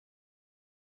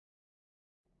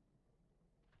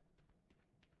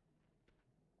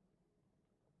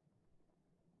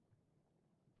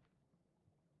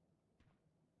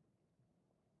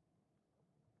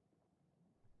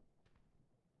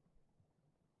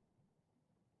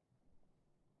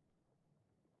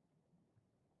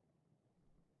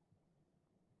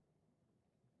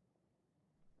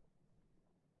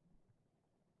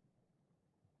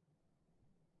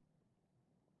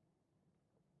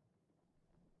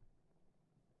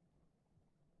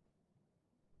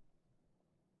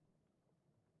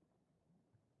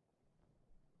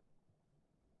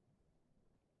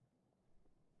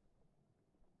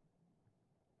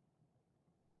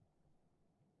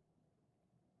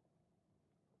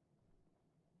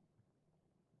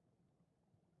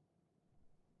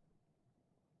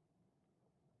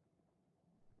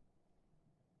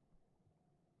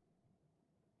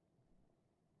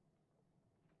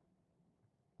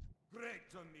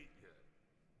Great to meet you.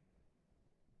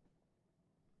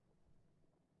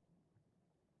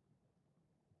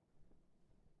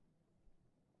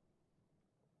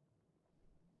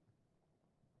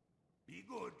 Be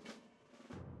good.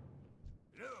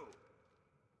 Hello.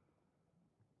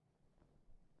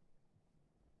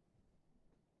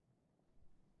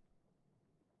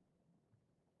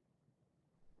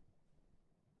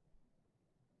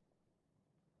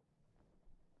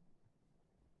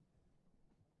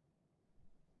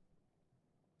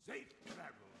 Safe travels.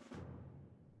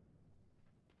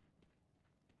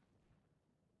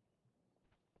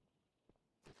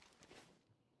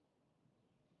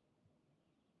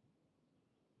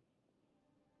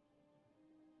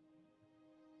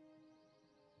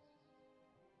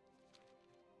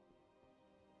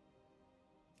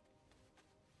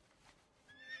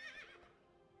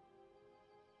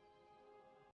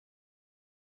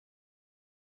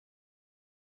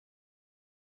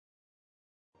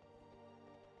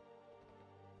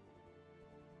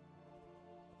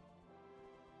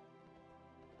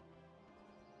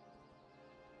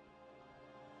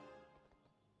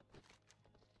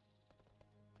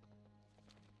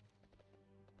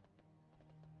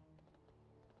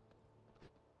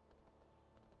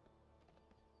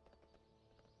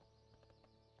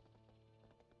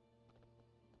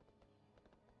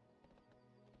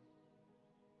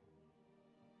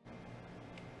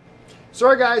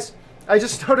 Sorry, guys. I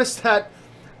just noticed that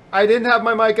I didn't have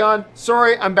my mic on.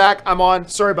 Sorry, I'm back. I'm on.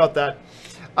 Sorry about that.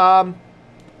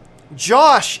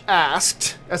 Josh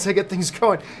asked, as I get things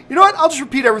going, you know what? I'll just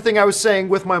repeat everything I was saying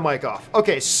with my mic off.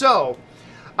 Okay, so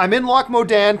I'm in Loch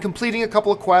Modan, completing a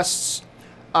couple of quests.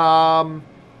 I'm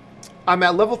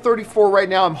at level 34 right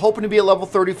now. I'm hoping to be at level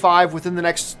 35 within the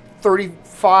next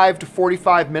 35 to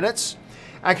 45 minutes.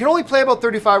 I can only play about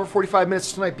 35 or 45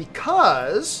 minutes tonight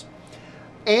because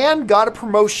Anne got a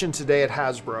promotion today at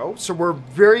Hasbro, so we're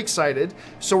very excited.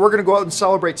 So we're going to go out and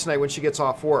celebrate tonight when she gets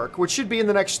off work, which should be in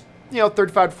the next,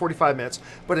 35 to 45 minutes.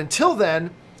 But until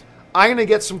then, I'm going to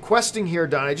get some questing here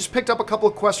done. I just picked up a couple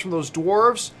of quests from those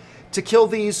dwarves to kill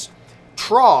these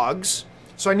trogs.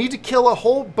 So I need to kill a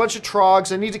whole bunch of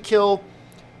trogs. I need to kill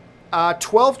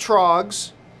 12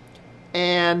 trogs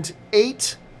and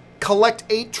collect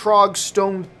 8 trog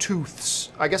stone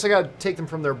tooths. I guess I got to take them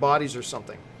from their bodies or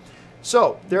something.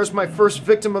 So, there's my first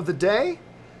victim of the day.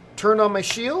 Turn on my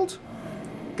shield.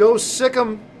 Go sick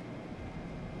 'em.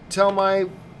 Tell my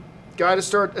guy to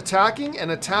start attacking, and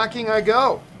attacking I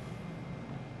go.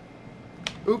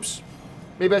 Oops.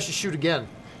 Maybe I should shoot again.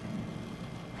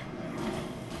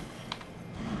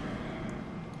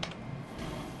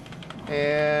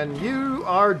 And you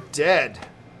are dead.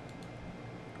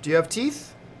 Do you have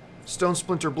teeth? Stone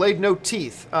splinter blade, no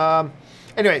teeth.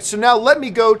 Anyway, so now let me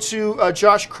go to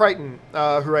Josh Crichton,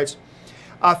 who writes,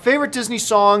 favorite Disney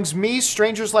songs, Me,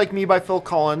 Strangers Like Me by Phil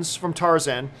Collins from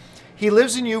Tarzan, He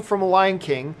Lives in You from A Lion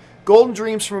King, Golden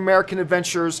Dreams from American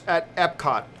Adventures at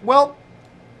Epcot. Well,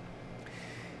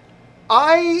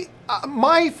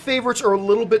 my favorites are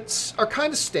are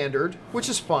kind of standard, which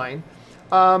is fine.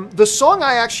 The song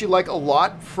I actually like a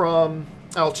lot from,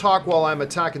 I'll talk while I'm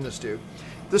attacking this dude.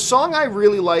 The song I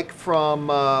really like from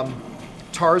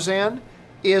Tarzan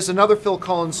is another Phil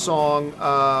Collins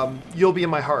song, You'll Be in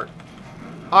My Heart.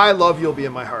 I love You'll Be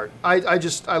in My Heart.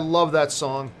 I love that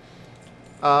song.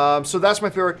 So that's my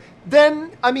favorite.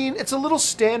 Then, I mean, it's a little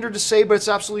standard to say, but it's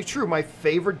absolutely true. My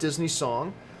favorite Disney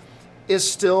song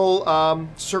is still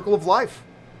Circle of Life.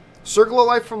 Circle of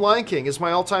Life from Lion King is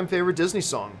my all-time favorite Disney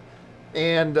song.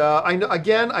 And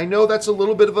I know that's a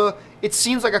little bit of a, it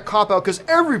seems like a cop-out because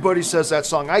everybody says that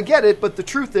song. I get it, but the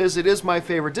truth is it is my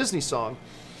favorite Disney song.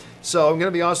 So I'm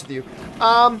going to be honest with you.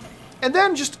 And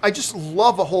then I just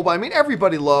love a whole bunch. I mean,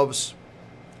 everybody loves,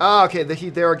 okay,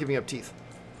 they are giving up teeth.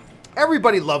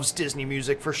 Everybody loves Disney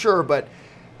music for sure, but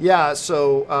yeah,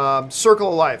 so Circle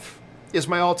of Life is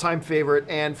my all-time favorite.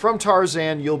 And from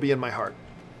Tarzan, You'll Be in My Heart.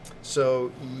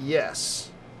 So, yes.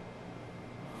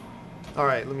 All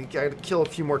right, I gotta kill a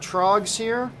few more trogs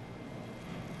here.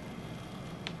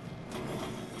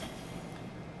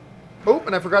 Oh,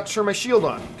 and I forgot to turn my shield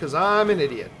on, because I'm an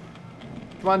idiot.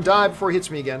 Come on, die before he hits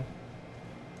me again.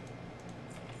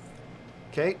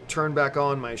 Okay, turn back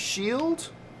on my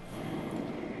shield.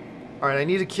 All right, I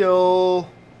need to kill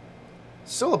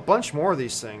still a bunch more of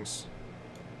these things.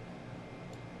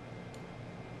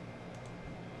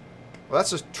 Well,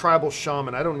 that's a tribal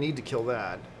shaman. I don't need to kill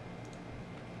that.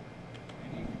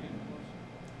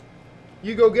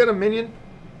 You go get him, minion.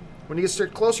 When he gets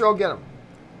closer, I'll get him.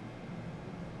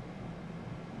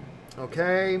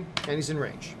 Okay, and he's in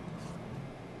range.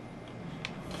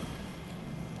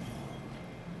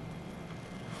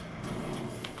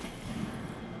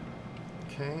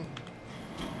 Okay.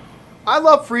 I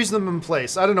love freezing them in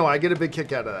place. I don't know. I get a big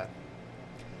kick out of that.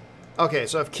 Okay,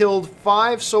 so I've killed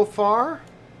 5 so far.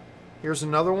 Here's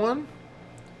another one.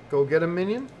 Go get a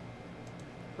minion.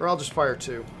 Or I'll just fire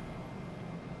 2.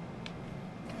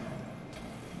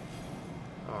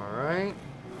 Alright.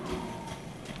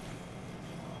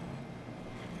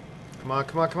 Come on,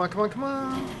 come on, come on, come on, come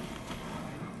on.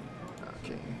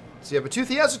 Okay. Does he have a tooth?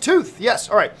 He has a tooth! Yes,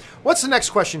 alright. What's the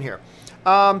next question here?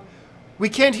 We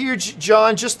can't hear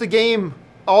John, just the game.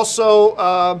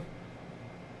 Also,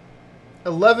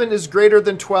 11 is greater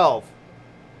than 12.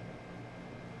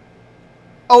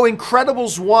 Oh,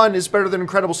 Incredibles 1 is better than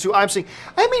Incredibles 2. I'm saying,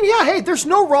 I mean, yeah, hey, there's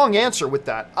no wrong answer with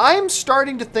that. I'm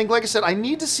starting to think, like I said, I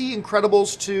need to see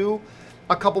Incredibles 2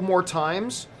 a couple more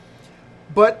times.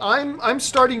 But I'm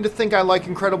starting to think I like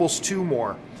Incredibles 2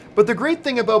 more. But the great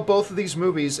thing about both of these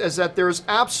movies is that there's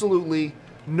absolutely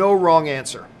no wrong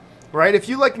answer. Right? If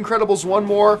you like Incredibles 1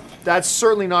 more, that's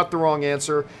certainly not the wrong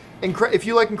answer. If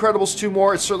you like Incredibles 2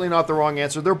 more, it's certainly not the wrong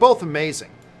answer. They're both amazing.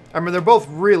 I mean, they're both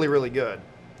really, really good.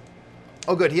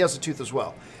 Oh, good. He has a tooth as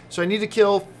well. So I need to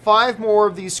kill 5 more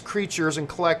of these creatures and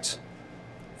collect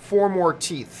 4 more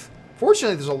teeth.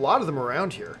 Fortunately, there's a lot of them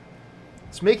around here.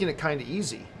 It's making it kind of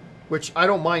easy, which I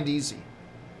don't mind easy.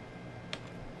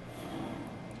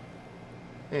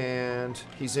 And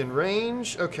he's in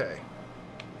range. Okay.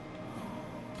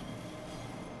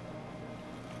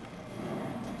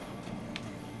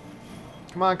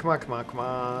 Come on, come on, come on, come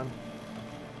on.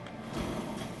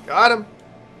 Got him.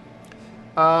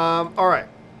 All right.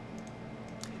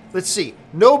 Let's see.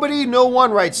 Nobody, no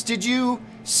one writes, did you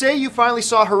say you finally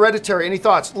saw Hereditary? Any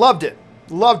thoughts? Loved it.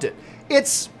 Loved it.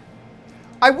 It's...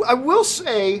 I will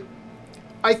say,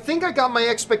 I think I got my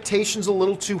expectations a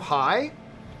little too high.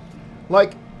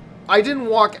 Like, I didn't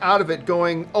walk out of it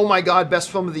going, oh my god,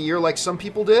 best film of the year, like some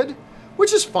people did.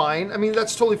 Which is fine. I mean,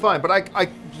 that's totally fine. But I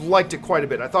liked it quite a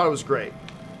bit. I thought it was great.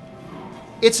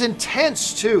 It's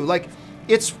intense, too. Like,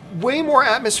 it's way more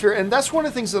atmosphere. And that's one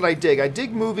of the things that I dig. I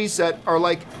dig movies that are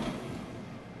like...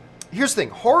 Here's the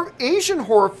thing. Asian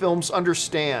horror films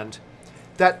understand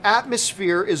that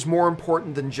atmosphere is more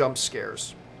important than jump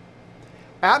scares.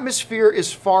 Atmosphere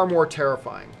is far more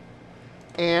terrifying.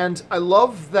 And I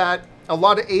love that a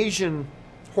lot of Asian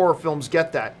horror films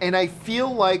get that. And I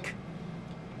feel like...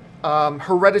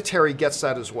 Hereditary gets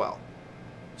that as well.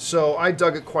 So I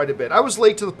dug it quite a bit. I was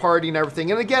late to the party and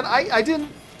everything. And again,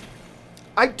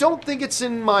 I don't think it's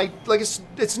in my, like,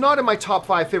 it's not in my top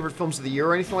 5 favorite films of the year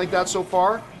or anything like that so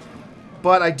far.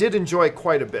 But I did enjoy it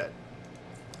quite a bit.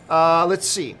 Let's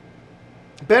see.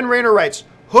 Ben Rayner writes,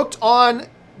 hooked on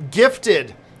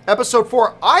Gifted, episode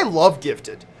 4. I love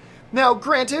Gifted. Now,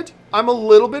 granted, I'm a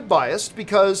little bit biased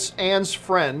because Anne's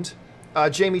friend,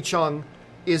 Jamie Chung,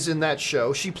 is in that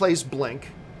show. She plays Blink.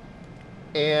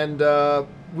 And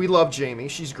we love Jamie.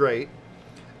 She's great.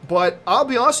 But I'll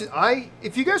be honest with you,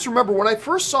 if you guys remember, when I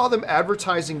first saw them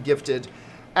advertising Gifted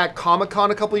at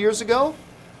Comic-Con a couple years ago,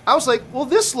 I was like, well,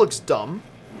 this looks dumb.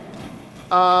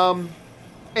 And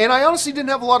I honestly didn't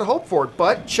have a lot of hope for it,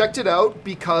 but checked it out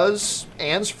because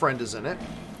Anne's friend is in it.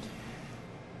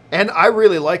 And I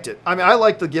really liked it. I mean, I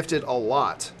liked The Gifted a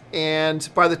lot. And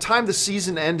by the time the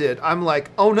season ended, I'm like,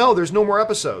 oh no, there's no more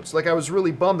episodes. Like, I was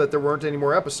really bummed that there weren't any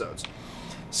more episodes.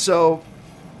 So,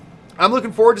 I'm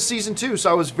looking forward to season 2.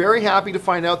 So I was very happy to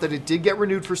find out that it did get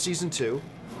renewed for season 2.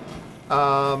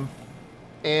 Yeah,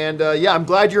 I'm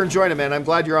glad you're enjoying it, man. I'm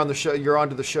glad you're on the show. You're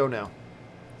onto the show now.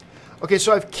 Okay,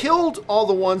 so I've killed all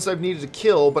the ones I've needed to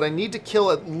kill, but I need to kill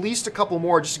at least a couple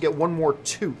more just to get one more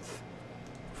tooth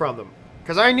from them.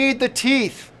 Because I need the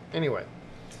teeth. Anyway.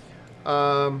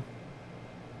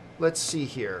 Let's see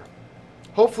here.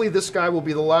 Hopefully this guy will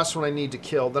be the last one I need to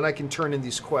kill. Then I can turn in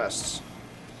these quests.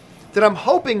 Then I'm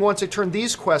hoping once I turn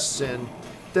these quests in,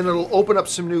 then it'll open up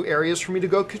some new areas for me to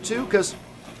go to. Because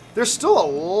there's still a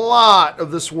lot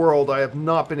of this world I have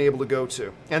not been able to go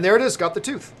to. And there it is. Got the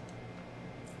tooth.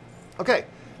 Okay.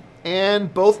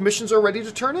 And both missions are ready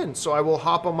to turn in. So I will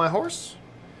hop on my horse.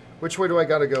 Which way do I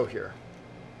got to go here?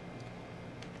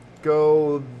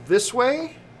 Go this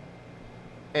way.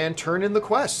 And turn in the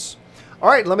quests. All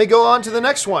right, let me go on to the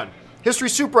next one. History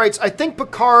Soup writes, I think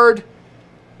Picard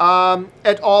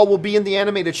et al. Will be in the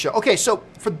animated show. Okay, so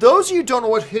for those of you who don't know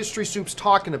what History Soup's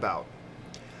talking about,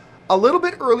 a little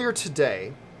bit earlier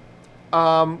today,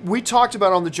 we talked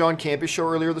about on the John Campus show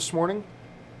earlier this morning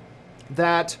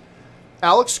that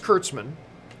Alex Kurtzman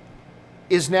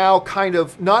is now kind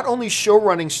of not only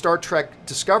showrunning Star Trek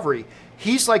Discovery,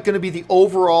 he's like going to be the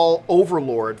overall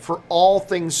overlord for all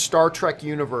things Star Trek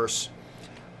universe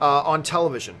on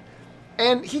television.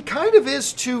 And he kind of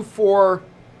is too for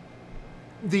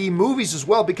the movies as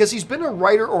well, because he's been a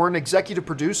writer or an executive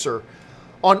producer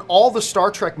on all the Star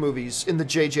Trek movies in the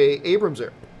J.J. Abrams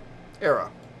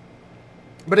era.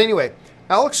 But anyway,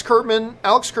 Alex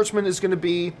Kurtzman is going to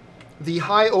be the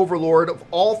High Overlord of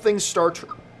all things Star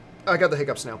Trek. I got the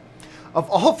hiccups now. Of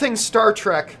all things Star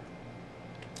Trek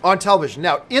on television.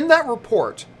 Now, in that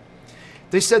report,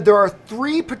 they said there are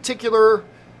 3 particular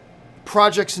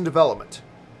projects in development.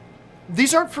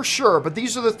 These aren't for sure, but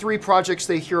these are the 3 projects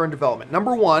they hear in development.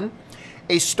 Number 1,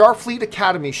 a Starfleet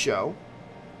Academy show.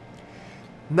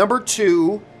 Number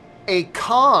 2, a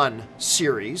Khan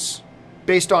series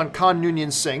based on Khan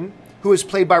Noonien Singh, who is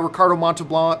played by Ricardo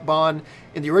Montalban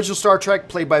in the original Star Trek,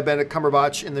 played by Benedict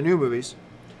Cumberbatch in the new movies.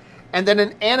 And then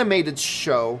an animated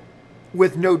show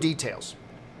with no details.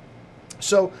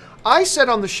 So I said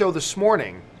on the show this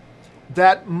morning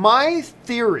that my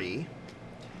theory...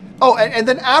 Oh, and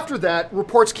then after that,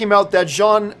 reports came out that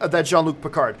Jean-Luc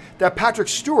Picard, that Patrick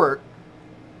Stewart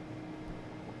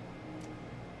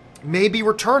may be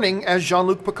returning as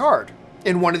Jean-Luc Picard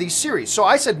in one of these series. So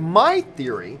I said my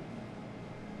theory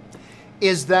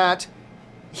is that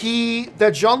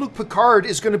Jean-Luc Picard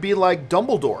is going to be like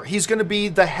Dumbledore. He's going to be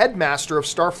the headmaster of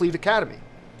Starfleet Academy.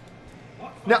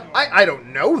 Now, I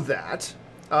don't know that,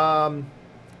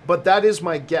 but that is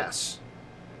my guess.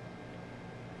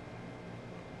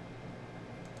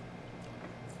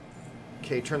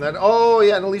 Okay, turn that. Oh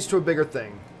yeah, and it leads to a bigger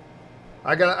thing.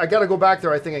 I gotta go back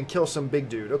there, I think, and kill some big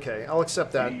dude. Okay, I'll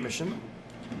accept that mission.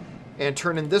 And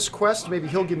turn in this quest. Maybe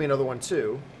he'll give me another one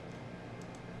too.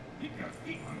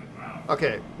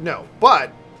 Okay, no,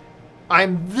 but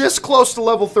I'm this close to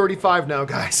level 35 now,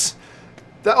 guys.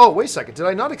 Oh, wait a second. Did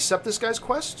I not accept this guy's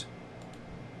quest?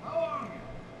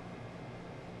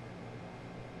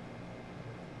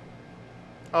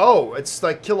 Oh, it's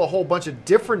like kill a whole bunch of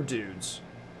different dudes.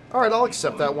 All right, I'll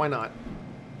accept that. Why not?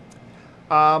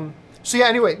 So yeah,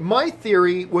 anyway, my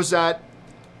theory was that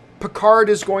Picard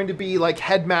is going to be like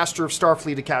headmaster of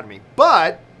Starfleet Academy.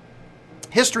 But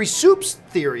History Soup's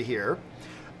theory here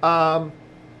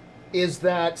is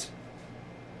that...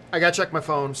 I gotta check my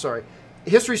phone, sorry.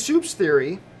 History Soup's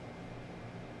theory...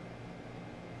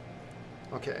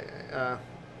 Okay,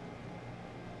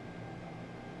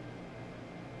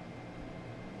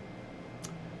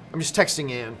 I'm just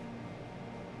texting Ann.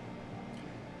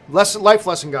 Life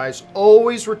lesson, guys.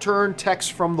 Always return texts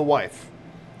from the wife.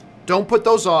 Don't put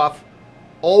those off.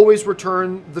 Always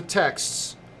return the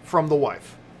texts from the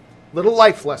wife. Little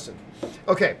life lesson.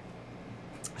 Okay.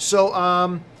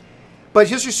 So, but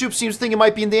History Soup seems to think it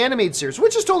might be in the animated series,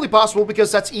 which is totally possible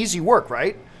because that's easy work,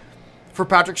 right? For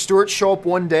Patrick Stewart, show up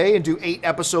one day and do 8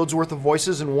 episodes worth of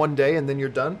voices in one day, and then you're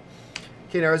done.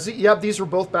 Okay, now, yep, these were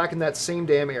both back in that same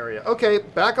damn area. Okay,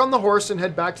 back on the horse and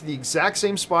head back to the exact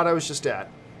same spot I was just at.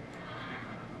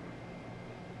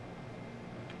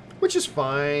 Which is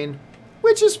fine.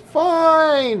 Which is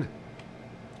fine.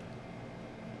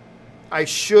 I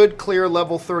should clear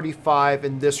level 35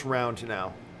 in this round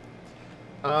now.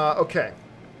 Okay.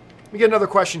 Let me get another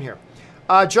question here.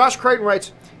 Josh Crichton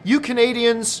writes, you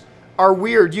Canadians are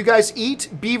weird. You guys eat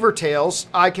beaver tails.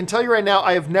 I can tell you right now,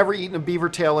 I have never eaten a beaver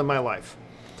tail in my life.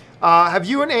 Have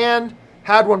you and Ann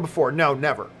had one before? No,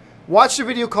 never. Watched a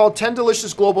video called 10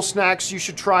 Delicious Global Snacks You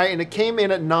Should Try, and it came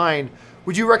in at 9.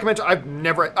 Would you recommend?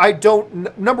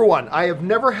 Number 1, I have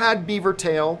never had beaver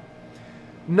tail.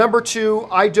 Number 2,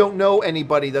 I don't know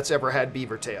anybody that's ever had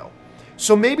beaver tail.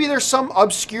 So maybe there's some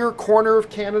obscure corner of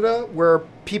Canada where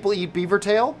people eat beaver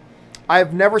tail.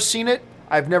 I've never seen it.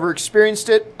 I've never experienced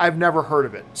it. I've never heard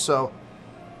of it. So,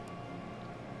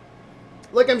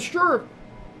 like, I'm sure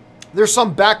there's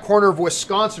some back corner of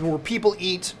Wisconsin where people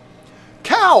eat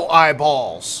cow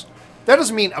eyeballs. That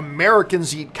doesn't mean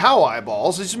Americans eat cow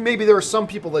eyeballs. It's just maybe there are some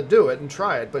people that do it and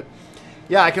try it. But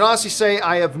yeah, I can honestly say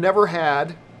I have never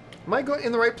had. Am I going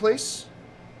in the right place?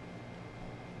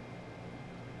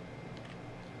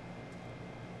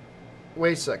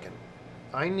 Wait a second.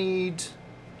 I need...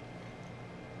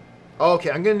 Okay,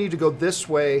 I'm going to need to go this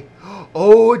way.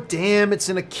 Oh, damn, it's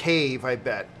in a cave, I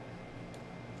bet.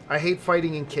 I hate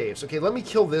fighting in caves. Okay, let me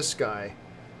kill this guy.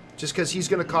 Just because he's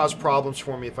going to cause problems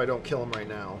for me if I don't kill him right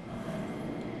now.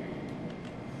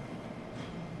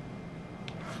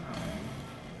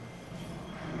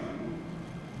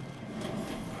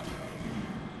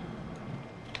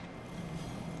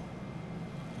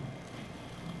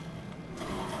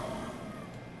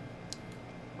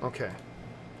 Okay.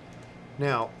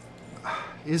 Now,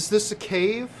 is this a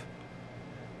cave?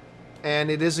 And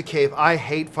it is a cave. I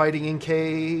hate fighting in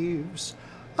caves.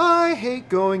 I hate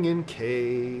going in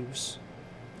caves.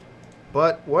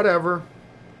 But whatever.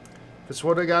 If it's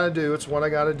what I gotta do, it's what I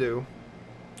gotta do.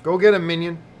 Go get him,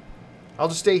 minion. I'll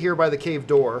just stay here by the cave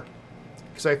door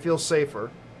because I feel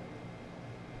safer.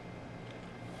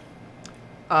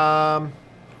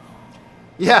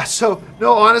 Yeah, so,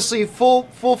 no, honestly,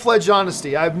 full-fledged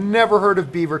honesty. I've never heard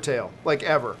of beaver tail, like,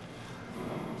 ever.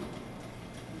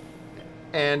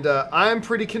 And I'm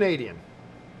pretty Canadian.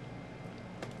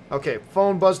 Okay,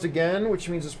 phone buzzed again, which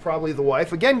means it's probably the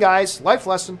wife. Again, guys, life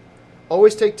lesson.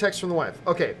 Always take text from the wife.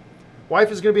 Okay,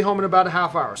 wife is going to be home in about a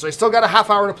half hour, so I still got a half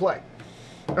hour to play.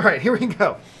 All right, here we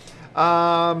go.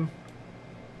 All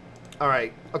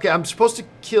right. Okay, I'm supposed to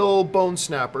kill Bone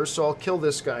Snapper, so I'll kill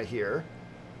this guy here.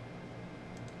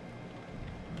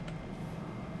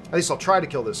 At least I'll try to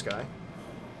kill this guy.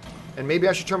 And maybe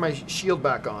I should turn my shield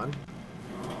back on.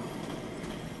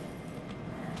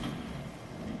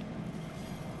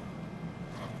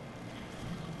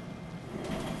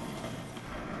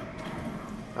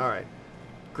 Alright.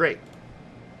 Great.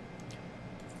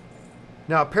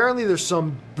 Now, apparently there's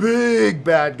some big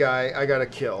bad guy I gotta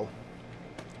kill.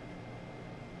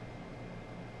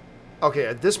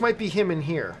 Okay, this might be him in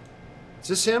here. Is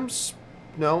this him?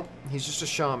 No, he's just a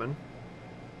shaman.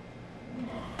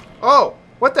 Oh,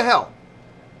 what the hell?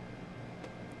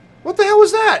 What the hell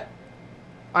was that?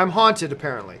 I'm haunted,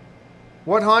 apparently.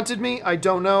 What haunted me? I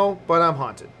don't know, but I'm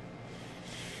haunted.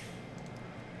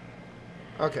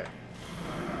 Okay.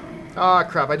 Ah,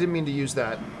 crap, I didn't mean to use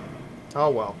that.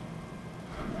 Oh, well.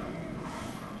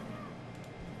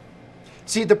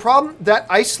 See, the problem, that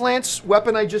Ice Lance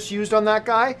weapon I just used on that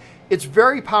guy, it's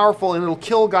very powerful and it'll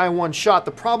kill a guy in one shot.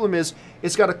 The problem is,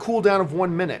 it's got a cooldown of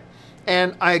 1 minute.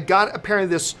 And I got, apparently,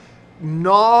 this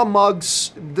Gnaw mug,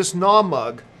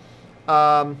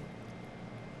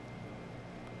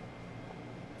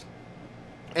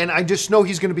 and I just know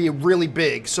he's going to be really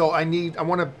big, so I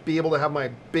want to be able to have my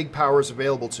big powers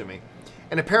available to me.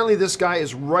 And apparently this guy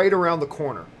is right around the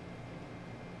corner.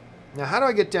 Now, how do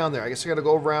I get down there? I guess I got to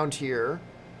go around here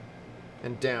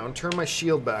and down, turn my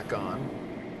shield back on.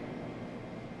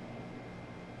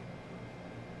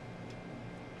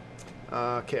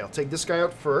 Okay, I'll take this guy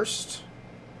out first.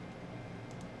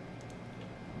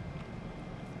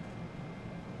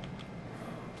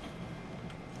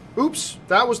 Oops,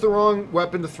 that was the wrong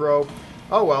weapon to throw.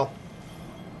 Oh well.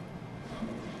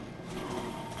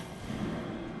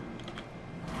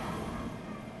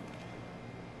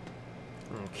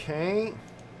 Okay.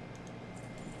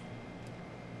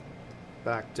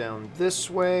 Back down this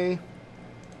way.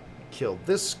 Kill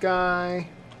this guy.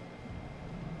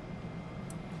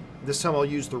 This time I'll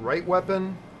use the right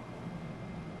weapon.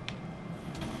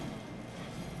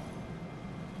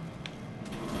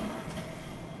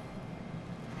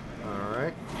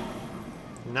 Alright.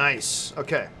 Nice.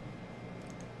 Okay.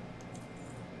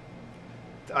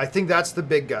 I think that's the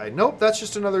big guy. Nope, that's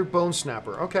just another bone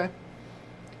snapper. Okay.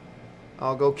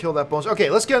 I'll go kill that bone. Okay,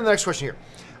 let's get on the next question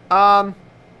here.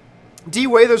 D.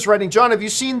 Wather's writing, John, have you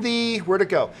seen the... Where'd it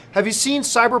go? Have you seen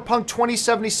Cyberpunk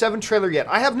 2077 trailer yet?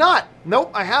 I have not.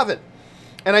 Nope, I haven't.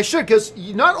 And I should, because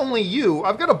not only you,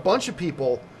 I've got a bunch of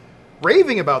people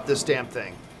raving about this damn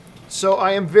thing. So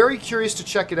I am very curious to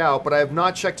check it out, but I have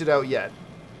not checked it out yet.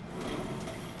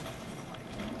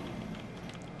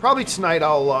 Probably tonight,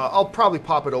 I'll probably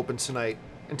pop it open tonight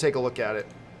and take a look at it.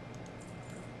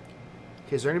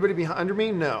 Okay, is there anybody behind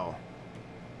me? No.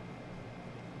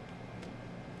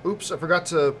 Oops, I forgot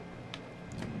to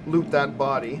loot that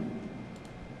body.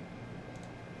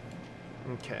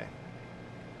 Okay.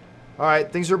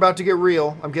 Alright, things are about to get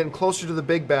real. I'm getting closer to the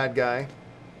big bad guy.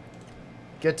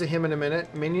 Get to him in a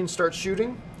minute. Minions start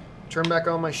shooting. Turn back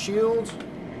on my shield.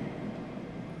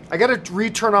 I gotta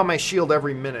return on my shield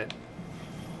every minute.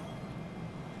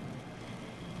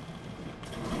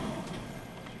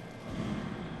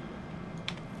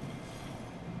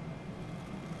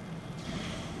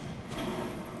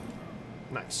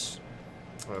 Nice.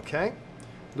 Okay.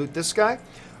 Loot this guy.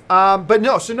 But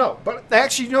no, so no. But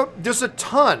actually, you know, there's a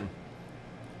ton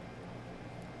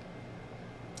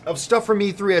of stuff from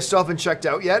E3 I still haven't checked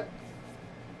out yet.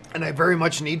 And I very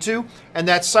much need to. And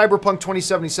that Cyberpunk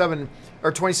 2077,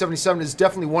 or 2077 is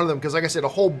definitely one of them. Because like I said, a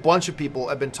whole bunch of people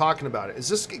have been talking about it. Is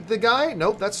this the guy?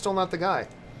 Nope, that's still not the guy.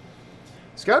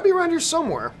 It's got to be around here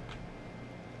somewhere.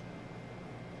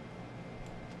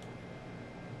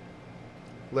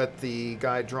 Let the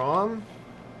guy draw him.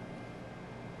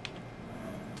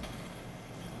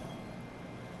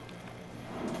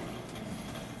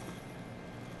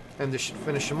 And this should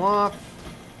finish him off.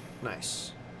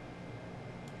 Nice.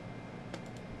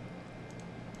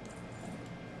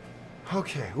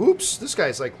 Okay, oops, this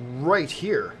guy's like right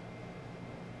here.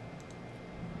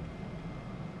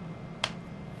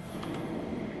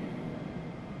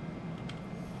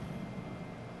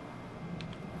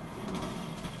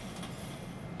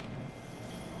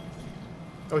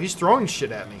 Oh, he's throwing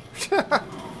shit at me.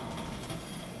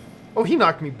 Oh, he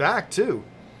knocked me back, too.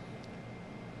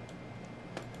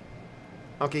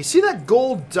 Okay, see that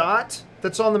gold dot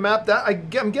that's on the map?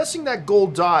 I'm guessing that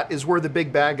gold dot is where the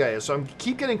big bad guy is, so I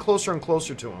keep getting closer and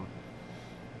closer to him.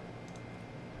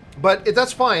 But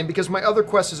that's fine, because my other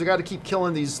quest is I got to keep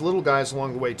killing these little guys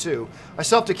along the way, too. I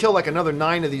still have to kill like another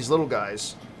 9 of these little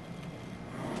guys.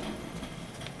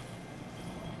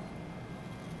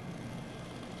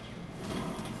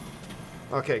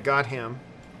 Okay, got him.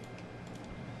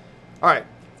 Alright,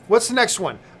 what's the next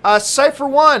one?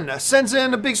 Cypher1 sends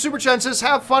in a big super chat and says,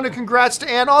 have fun and congrats to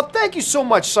Ann. Oh, thank you so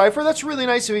much, Cypher. That's really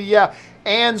nice of you. Yeah,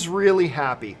 Ann's really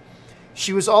happy.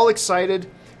 She was all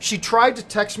excited. She tried to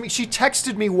text me. She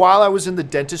texted me while I was in the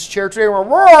dentist chair today. Went,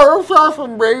 whoa, that's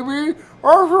awesome, baby.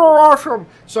 That's so awesome.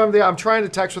 So I'm trying to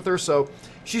text with her. So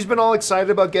she's been all excited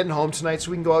about getting home tonight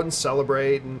so we can go out and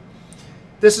celebrate. And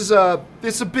it's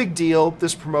a big deal,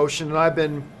 this promotion. And I've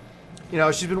been, you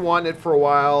know, she's been wanting it for a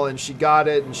while, and she got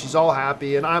it, and she's all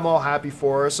happy, and I'm all happy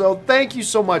for her. So thank you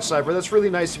so much, Cypher. That's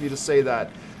really nice of you to say that.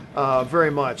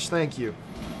 Very much. Thank you.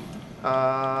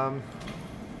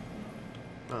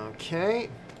 Okay.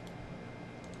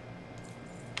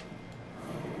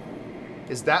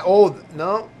 Is that... Oh,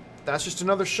 no. That's just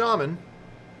another shaman.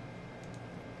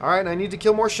 Alright, I need to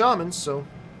kill more shamans, so...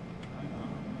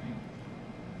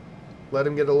 Let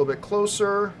him get a little bit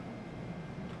closer.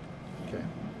 Okay.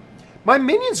 My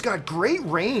minion's got great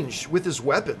range with his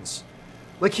weapons.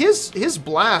 Like, his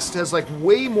blast has, like,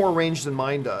 way more range than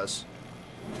mine does.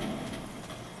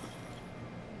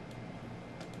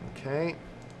 Okay.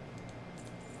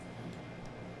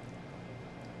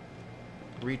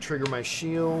 Re-trigger my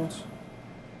shield.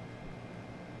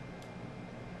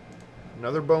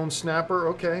 Another bone snapper,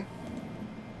 okay.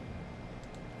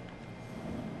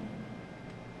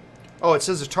 Oh, it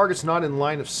says the target's not in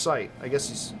line of sight. I guess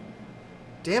he's...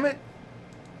 Damn it.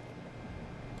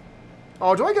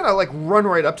 Oh, do I gotta, like, run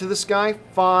right up to this guy?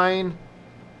 Fine.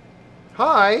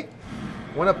 Hi.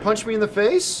 Wanna punch me in the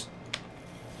face?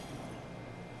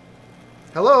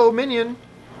 Hello, minion.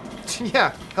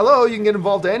 Yeah, hello, you can get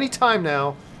involved any time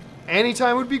now. Any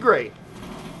time would be great.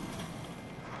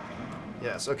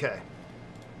 Yes, okay.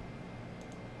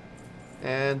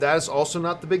 And that is also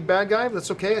not the big bad guy. But that's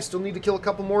okay. I still need to kill a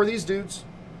couple more of these dudes.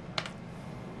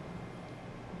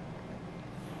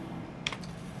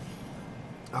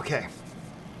 Okay.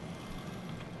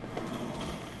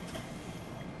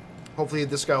 Hopefully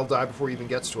this guy will die before he even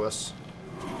gets to us.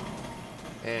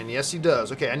 And yes, he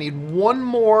does. Okay, I need one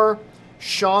more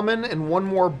shaman and one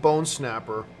more bone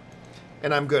snapper.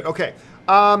 And I'm good. Okay.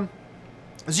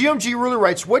 ZMG Ruler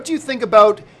writes, what do you think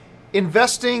about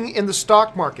investing in the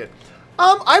stock market?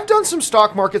 I've done some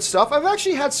stock market stuff. I've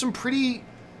actually had some pretty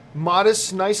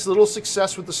modest, nice little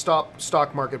success with the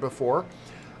stock market before.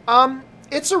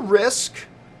 It's a risk.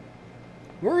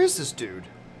 Where is this dude?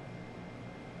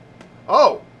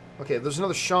 Oh, okay, there's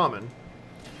another shaman.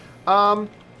 I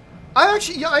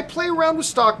play around with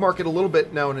stock market a little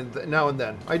bit now and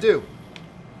then. I do.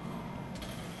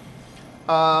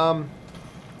 I've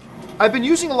been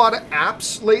using a lot of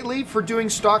apps lately for doing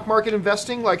stock market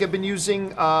investing. Like I've been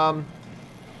using,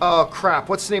 oh crap,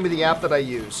 what's the name of the app that I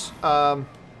use?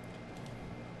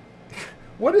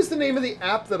 What is the name of the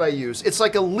app that I use? It's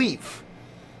like a leaf.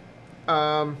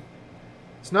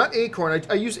 It's not Acorn.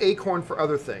 I use Acorn for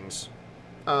other things.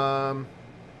 I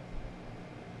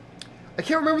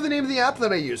can't remember the name of the app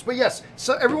that I use. But yes,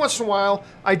 so every once in a while,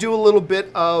 I do a little bit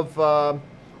of...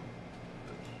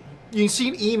 you can see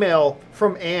an email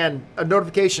from Anne, a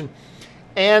notification.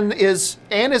 Anne is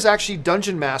actually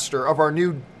Dungeon Master of our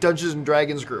new Dungeons &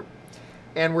 Dragons group.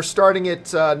 And we're starting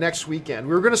it next weekend.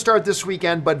 We were going to start this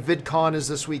weekend, but VidCon is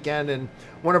this weekend, and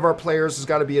one of our players has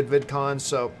got to be at VidCon,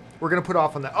 so we're going to put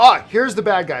off on that. Ah, here's the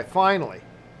bad guy, finally.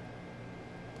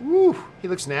 Woo, he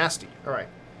looks nasty. All right.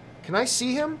 Can I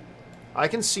see him? I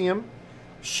can see him.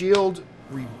 Shield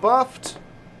rebuffed.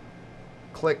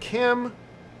 Click him.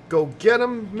 Go get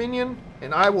him, minion,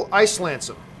 and I will ice lance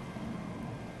him.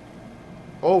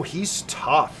 Oh, he's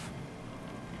tough.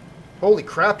 Holy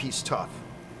crap, he's tough.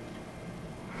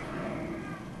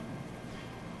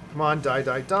 Come on, die,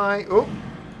 die, die. Oh,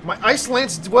 my ice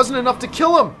lance wasn't enough to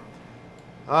kill him.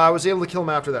 I was able to kill him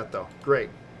after that, though. Great.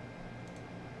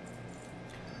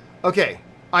 Okay,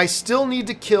 I still need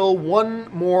to kill one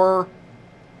more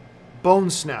bone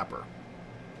snapper.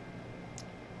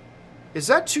 Is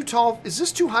that too tall? Is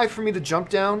this too high for me to jump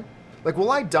down? Like,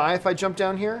 will I die if I jump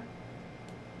down here?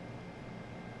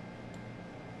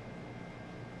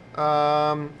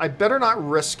 I better not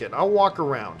risk it. I'll walk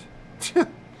around.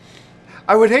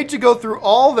 I would hate to go through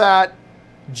all that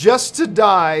just to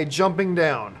die jumping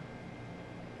down.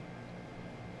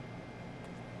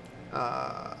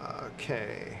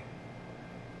 Okay.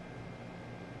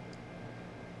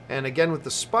 And again with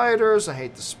the spiders. I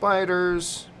hate the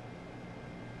spiders.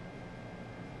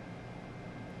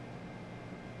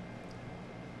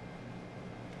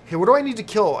 Okay, what do I need to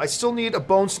kill? I still need a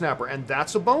bone snapper, and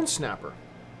that's a bone snapper.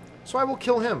 So I will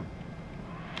kill him.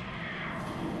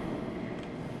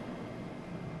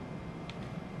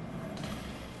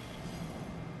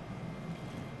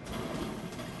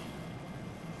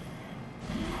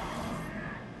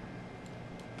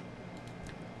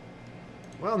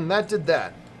 Well, and that did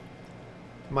that.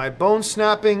 My bone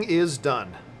snapping is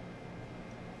done.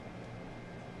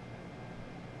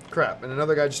 Crap, and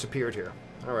another guy just appeared here.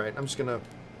 Alright, I'm just gonna...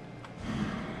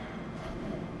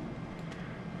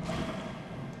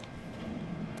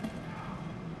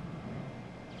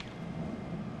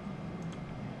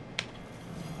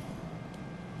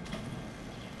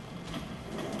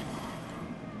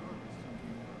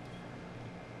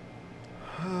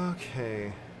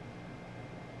 Okay.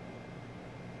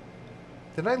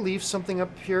 Did I leave something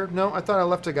up here? No, I thought I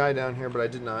left a guy down here, but I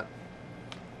did not.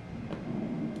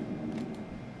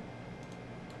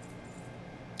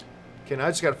 Okay, now I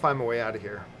just gotta find my way out of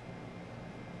here.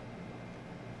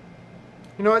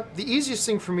 You know what? The easiest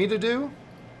thing for me to do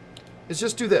is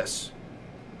just do this.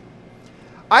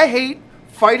 I hate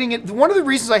fighting it. One of the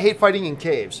reasons I hate fighting in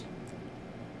caves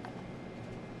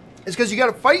is because you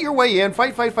gotta fight your way in,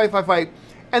 fight,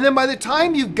 and then by the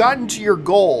time you've gotten to your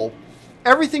goal,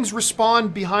 everything's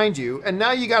respawned behind you, and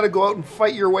now you got to go out and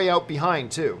fight your way out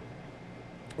behind, too.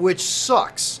 Which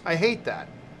sucks. I hate that.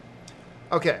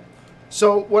 Okay,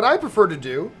 so what I prefer to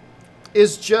do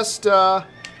is just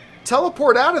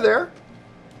teleport out of there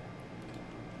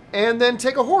and then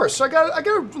take a horse. So I got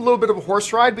a little bit of a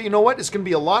horse ride, but you know what? It's going to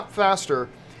be a lot faster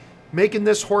making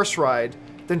this horse ride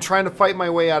than trying to fight my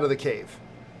way out of the cave.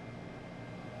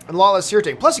 And a lot less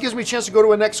irritating. Plus, it gives me a chance to go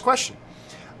to a next question.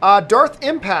 Darth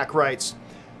Impact writes,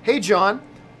 "Hey John,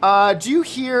 do you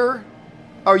hear?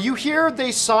 Are you here?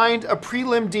 They signed a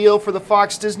prelim deal for the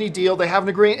Fox Disney deal. They have an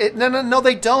agreement. No,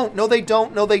 they don't. No, they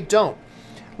don't.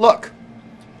 Look,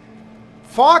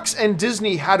 Fox and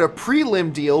Disney had a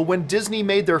prelim deal when Disney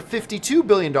made their $52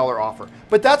 billion offer,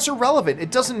 but that's irrelevant. It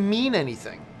doesn't mean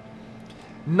anything.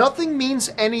 Nothing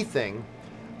means anything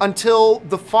until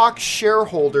the Fox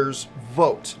shareholders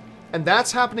vote, and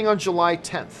that's happening on July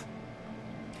 10th.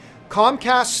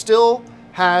 Comcast still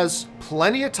has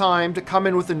plenty of time to come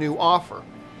in with a new offer.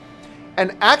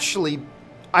 And actually,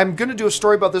 I'm going to do a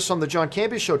story about this on the John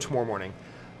Campea Show tomorrow morning.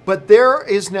 But there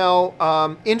is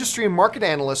now, industry and market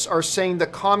analysts are saying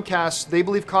that Comcast, they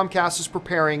believe Comcast is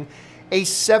preparing a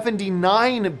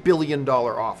 $79 billion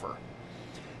offer.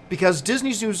 Because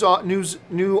Disney's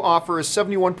new offer is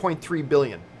 $71.3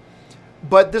 billion.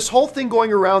 But this whole thing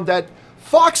going around that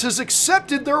Fox has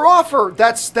accepted their offer,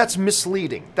 that's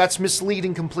misleading. That's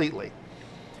misleading completely.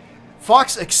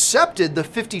 Fox accepted the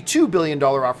 $52 billion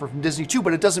offer from Disney too,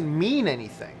 but it doesn't mean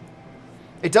anything.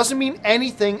 It doesn't mean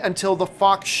anything until the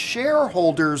Fox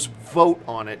shareholders vote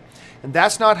on it. And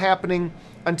that's not happening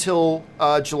until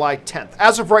July 10th.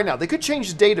 As of right now, they could change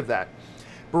the date of that.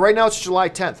 But right now it's July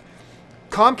 10th.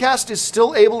 Comcast is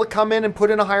still able to come in and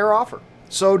put in a higher offer.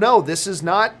 So no, this is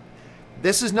not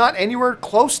anywhere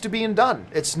close to being done.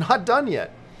 It's not done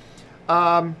yet.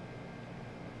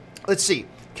 Let's see.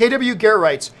 KW Garrett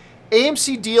writes,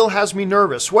 AMC deal has me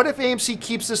nervous. What if AMC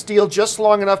keeps this deal just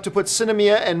long enough to put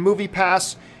Cinemia and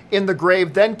MoviePass in the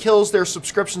grave, then kills their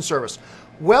subscription service?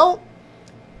 Well,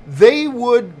 they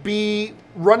would be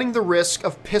running the risk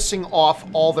of pissing off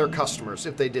all their customers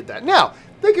if they did that. Now,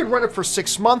 they could run it for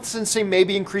 6 months and say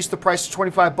maybe increase the price to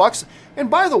 $25. And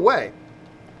by the way,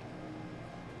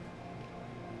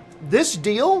 this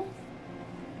deal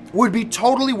would be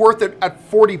totally worth it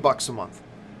at $40 a month.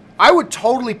 I would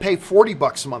totally pay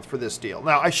 $40 a month for this deal.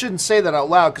 Now, I shouldn't say that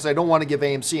out loud because I don't want to give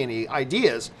AMC any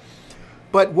ideas,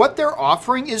 but what they're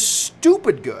offering is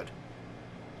stupid good.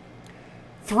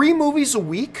 3 movies a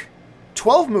week,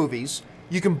 12 movies,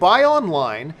 you can buy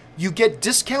online, you get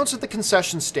discounts at the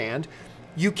concession stand,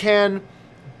 you can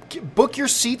book your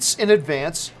seats in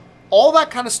advance, all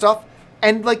that kind of stuff.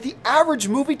 And like the average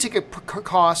movie ticket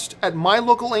cost at my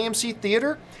local AMC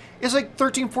theater is like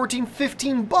 $13, $14,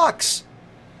 $15.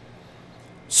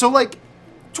 So like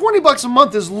 $20 a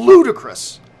month is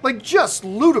ludicrous. Like just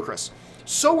ludicrous.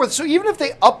 So worth. So even if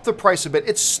they up the price a bit,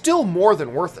 it's still more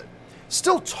than worth it.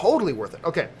 Still totally worth it.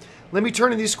 Okay, let me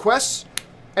turn in these quests.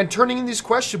 And turning in these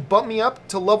quests should bump me up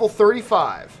to level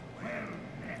 35.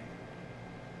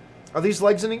 Are these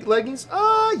leggings?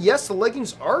 Yes, the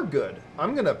leggings are good.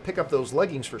 I'm going to pick up those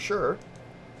leggings for sure.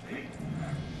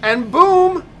 And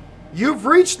boom, you've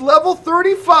reached level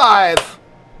 35.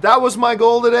 That was my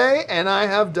goal today, and I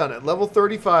have done it. Level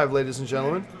 35, ladies and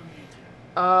gentlemen.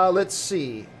 Let's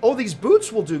see. Oh, these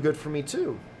boots will do good for me,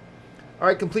 too. All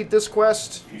right, complete this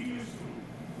quest.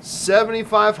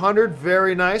 7,500.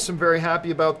 Very nice. I'm very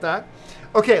happy about that.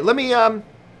 Okay, let me,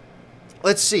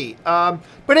 let's see.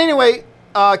 But anyway,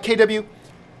 KW,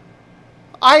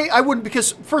 I wouldn't,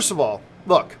 because, first of all,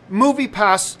 look,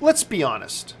 MoviePass, let's be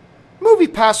honest.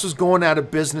 MoviePass was going out of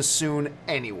business soon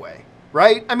anyway,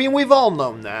 right? I mean, we've all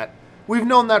known that. We've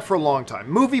known that for a long time.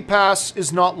 MoviePass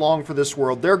is not long for this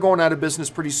world. They're going out of business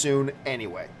pretty soon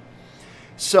anyway.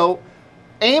 So,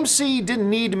 AMC didn't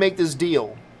need to make this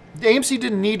deal. AMC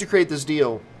didn't need to create this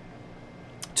deal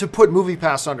to put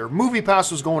MoviePass under.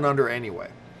 MoviePass was going under anyway.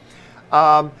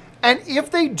 And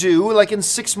if they do, like in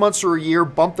 6 months or a year,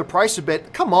 bump the price a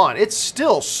bit, come on, it's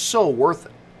still so worth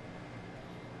it.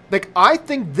 Like, I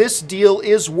think this deal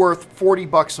is worth 40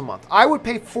 bucks a month. I would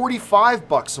pay 45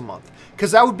 bucks a month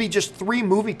because that would be just 3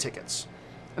 movie tickets.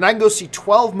 And I can go see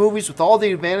 12 movies with all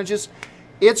the advantages.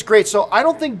 It's great. So I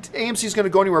don't think AMC is going to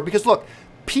go anywhere because, look,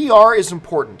 PR is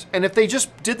important. And if they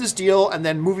just did this deal and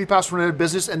then MoviePass went out of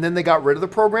business and then they got rid of the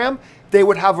program, they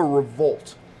would have a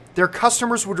revolt. Their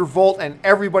customers would revolt and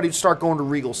everybody would start going to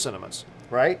Regal cinemas,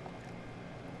 right?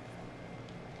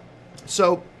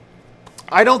 So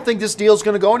I don't think this deal is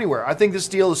going to go anywhere. I think this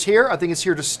deal is here. I think it's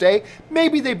here to stay.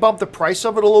 Maybe they bump the price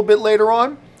of it a little bit later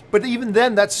on, but even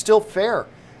then, that's still fair.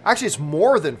 Actually, it's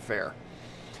more than fair.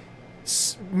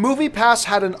 MoviePass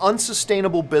had an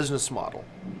unsustainable business model.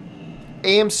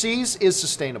 AMC's is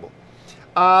sustainable.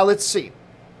 Let's see.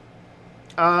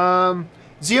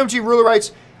 ZMG Ruler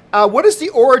writes, what is the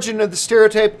origin of the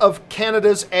stereotype of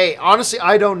Canada's A? Honestly,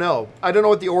 I don't know. I don't know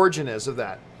what the origin is of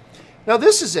that. Now,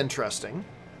 this is interesting.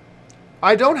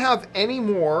 I don't have any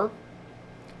more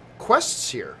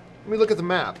quests here. Let me look at the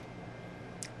map.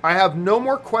 I have no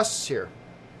more quests here.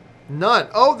 None.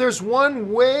 Oh, there's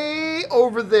one way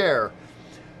over there.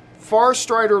 Far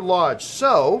Strider Lodge.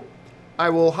 So, I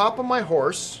will hop on my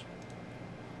horse,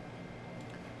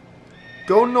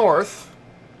 go north,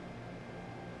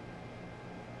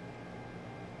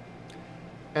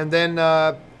 and then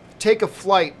take a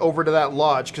flight over to that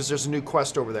lodge because there's a new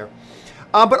quest over there.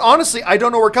 But honestly, I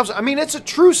don't know where it comes from. I mean, it's a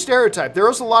true stereotype. There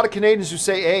is a lot of Canadians who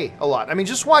say A a lot. I mean,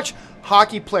 just watch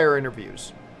hockey player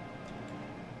interviews.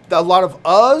 A lot of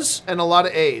Us and a lot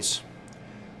of A's.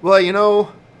 Well, you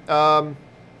know,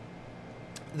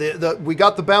 we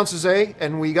got the bounces A,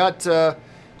 and we got,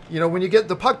 you know, when you get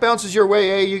the puck bounces your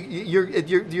way A,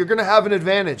 you're going to have an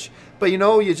advantage. But, you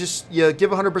know, you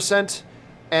give 100%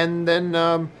 and then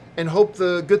and hope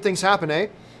the good things happen, eh?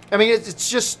 I mean,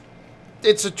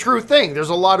 it's a true thing. There's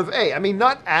a lot of A. I mean,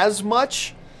 not as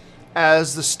much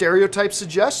as the stereotype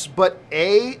suggests, but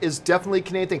A is definitely a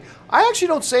Canadian thing. I actually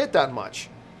don't say it that much.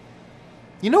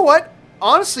 You know what?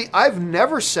 Honestly, I've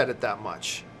never said it that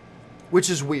much, which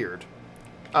is weird.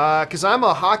 Because I'm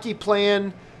a hockey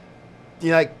playing, you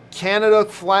know, like Canada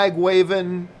flag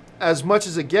waving as much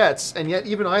as it gets, and yet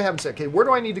even I haven't said, okay, where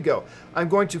do I need to go? I'm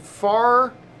going to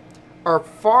Far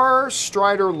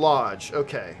Strider Lodge.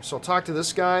 Okay, so I'll talk to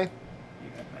this guy.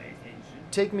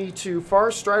 Take me to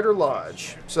Far Strider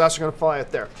Lodge. So that's going to fly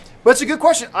out there. But it's a good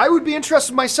question. I would be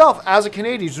interested myself as a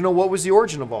Canadian to know what was the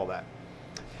origin of all that.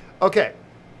 Okay.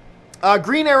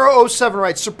 Green Arrow 07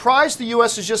 writes, surprised the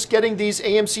U.S. is just getting these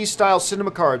AMC-style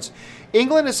cinema cards.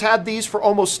 England has had these for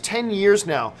almost 10 years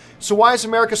now. So why is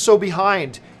America so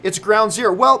behind? It's ground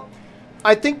zero. Well,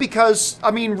 I think because,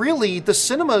 I mean, really, the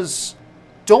cinemas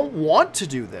don't want to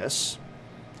do this.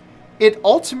 It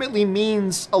ultimately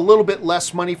means a little bit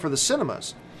less money for the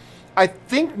cinemas. I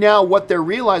think now what they're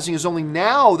realizing is only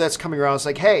now that's coming around. It's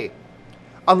like, hey,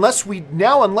 unless we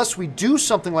do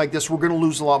something like this, we're going to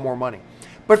lose a lot more money.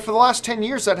 But for the last 10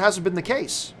 years, that hasn't been the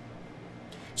case.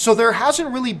 So there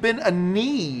hasn't really been a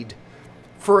need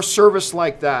for a service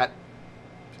like that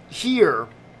here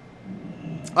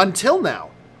until now.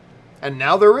 And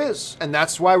now there is. And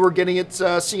that's why we're getting it,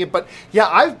 seeing it. But yeah,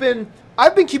 I've been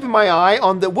keeping my eye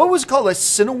on the, what was it called, a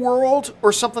Cineworld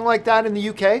or something like that in the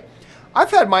UK.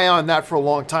 I've had my eye on that for a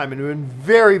long time and been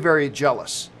very, very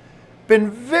jealous. Been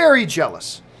very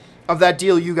jealous of that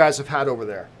deal you guys have had over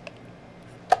there.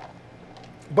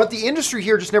 But the industry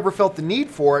here just never felt the need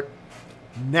for it.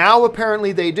 Now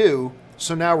apparently they do,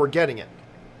 so now we're getting it.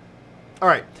 All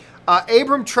right.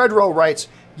 Abram Treadwell writes,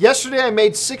 yesterday I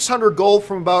made 600 gold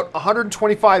from about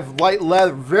 125 light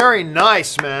leather. Very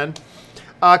nice, man.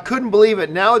 Couldn't believe it.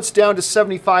 Now it's down to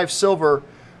 75 silver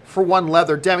for 1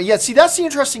 leather. Damn it. Yeah, see, that's the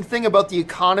interesting thing about the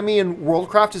economy in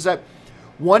Worldcraft is that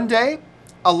one day,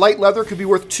 a light leather could be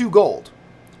worth 2 gold.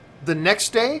 The next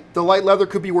day, the light leather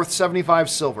could be worth 75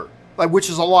 silver, which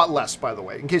is a lot less, by the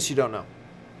way, in case you don't know.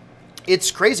 It's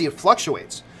crazy. It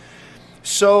fluctuates.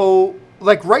 So,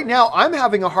 like right now, I'm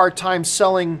having a hard time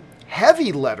selling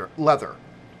heavy leather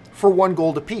for 1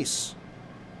 gold a piece.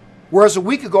 Whereas a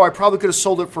week ago, I probably could have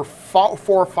sold it for 4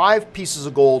 or 5 pieces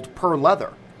of gold per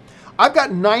leather. I've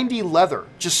got 90 leather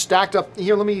just stacked up.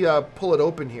 Here, let me pull it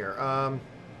open here.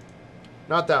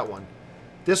 Not that one.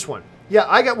 This one. Yeah,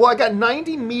 I got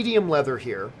 90 medium leather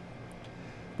here,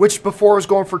 which before was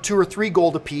going for 2 or 3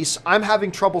 gold a piece. I'm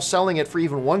having trouble selling it for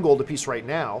even 1 gold a piece right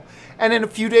now. And in a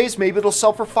few days, maybe it'll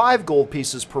sell for 5 gold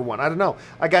pieces per one. I don't know.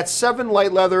 I got 7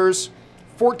 light leathers,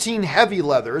 14 heavy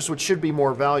leathers, which should be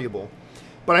more valuable.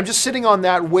 But I'm just sitting on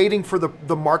that, waiting for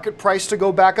the market price to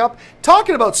go back up.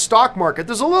 Talking about stock market,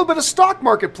 there's a little bit of stock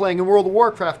market playing in World of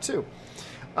Warcraft too.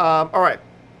 All right.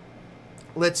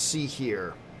 Let's see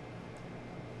here.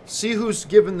 See who's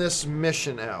given this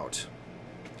mission out.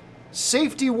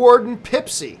 Safety Warden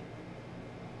Pipsy.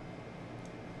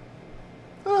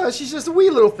 She's just a wee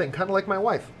little thing, kind of like my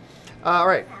wife. All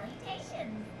right.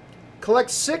 Collect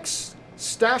 6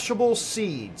 stashable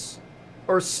seeds.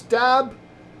 Or stab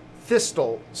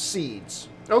thistle seeds.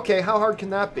 Okay, how hard can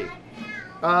that be?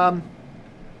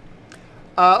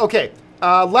 Okay.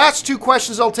 Last 2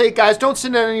 questions I'll take, guys. Don't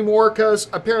send in any more because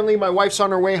apparently my wife's on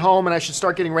her way home and I should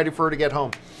start getting ready for her to get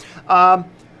home.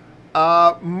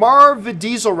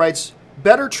 Marvidiesel writes,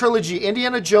 better trilogy,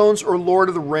 Indiana Jones or Lord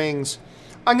of the Rings?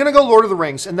 I'm going to go Lord of the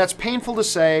Rings, and that's painful to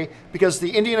say because the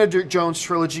Indiana Jones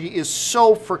trilogy is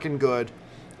so freaking good.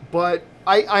 But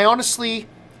I honestly,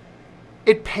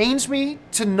 it pains me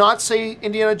to not say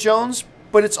Indiana Jones,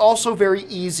 but it's also very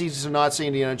easy to not say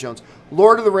Indiana Jones.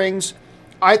 Lord of the Rings,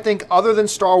 I think, other than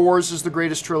Star Wars, is the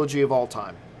greatest trilogy of all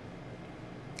time.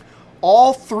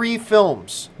 All 3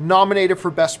 films nominated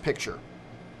for Best Picture.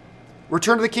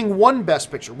 Return of the King won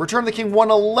Best Picture. Return of the King won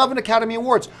 11 Academy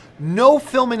Awards. No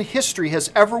film in history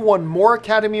has ever won more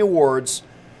Academy Awards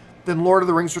than Lord of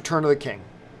the Rings Return of the King,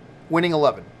 winning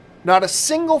 11. Not a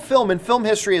single film in film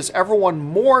history has ever won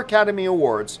more Academy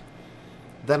Awards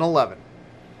than 11.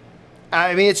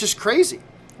 I mean, it's just crazy,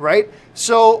 right?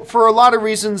 So, for a lot of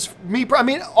reasons,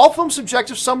 all films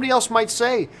subjective. Somebody else might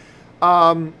say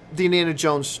the Indiana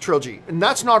Jones trilogy, and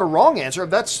that's not a wrong answer.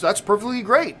 That's perfectly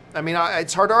great. I mean,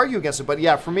 it's hard to argue against it, but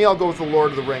yeah, for me, I'll go with the Lord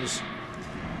of the Rings.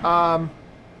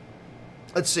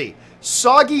 Let's see.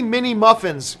 Soggy Mini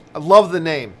Muffins, I love the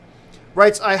name,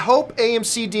 writes, I hope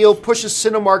AMC deal pushes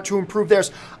Cinemark to improve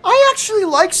theirs. I actually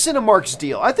like Cinemark's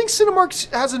deal. I think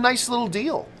Cinemark has a nice little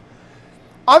deal.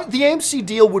 The AMC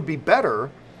deal would be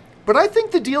better, but I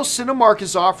think the deal Cinemark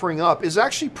is offering up is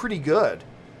actually pretty good.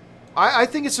 I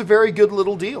think it's a very good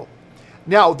little deal.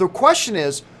 Now, the question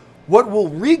is, what will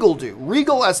Regal do?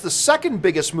 Regal, as the 2nd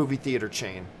biggest movie theater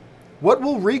chain, what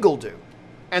will Regal do?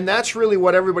 And that's really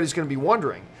what everybody's going to be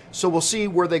wondering. So we'll see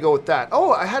where they go with that.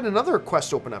 Oh, I had another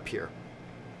quest open up here.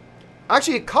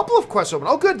 Actually, a couple of quests open.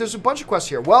 Oh, good. There's a bunch of quests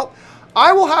here. Well,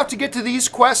 I will have to get to these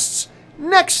quests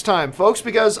next time, folks,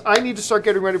 because I need to start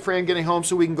getting ready for Anne getting home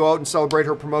so we can go out and celebrate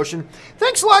her promotion.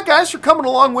 Thanks a lot, guys, for coming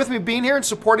along with me, being here and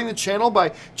supporting the channel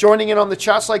by joining in on the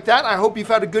chats like that. I hope you've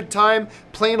had a good time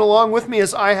playing along with me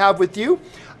as I have with you.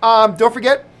 Don't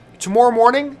forget, tomorrow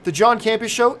morning, the John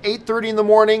Campus Show, 8:30 in the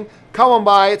morning. Come on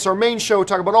by. It's our main show.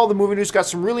 Talk about all the movie news. Got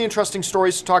some really interesting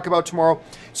stories to talk about tomorrow.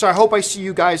 So I hope I see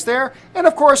you guys there. And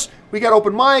of course, we got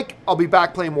open mic. I'll be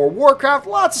back playing more Warcraft.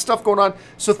 Lots of stuff going on.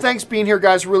 So thanks being here,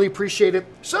 guys. Really appreciate it.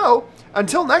 So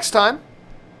until next time,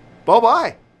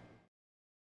 bye-bye.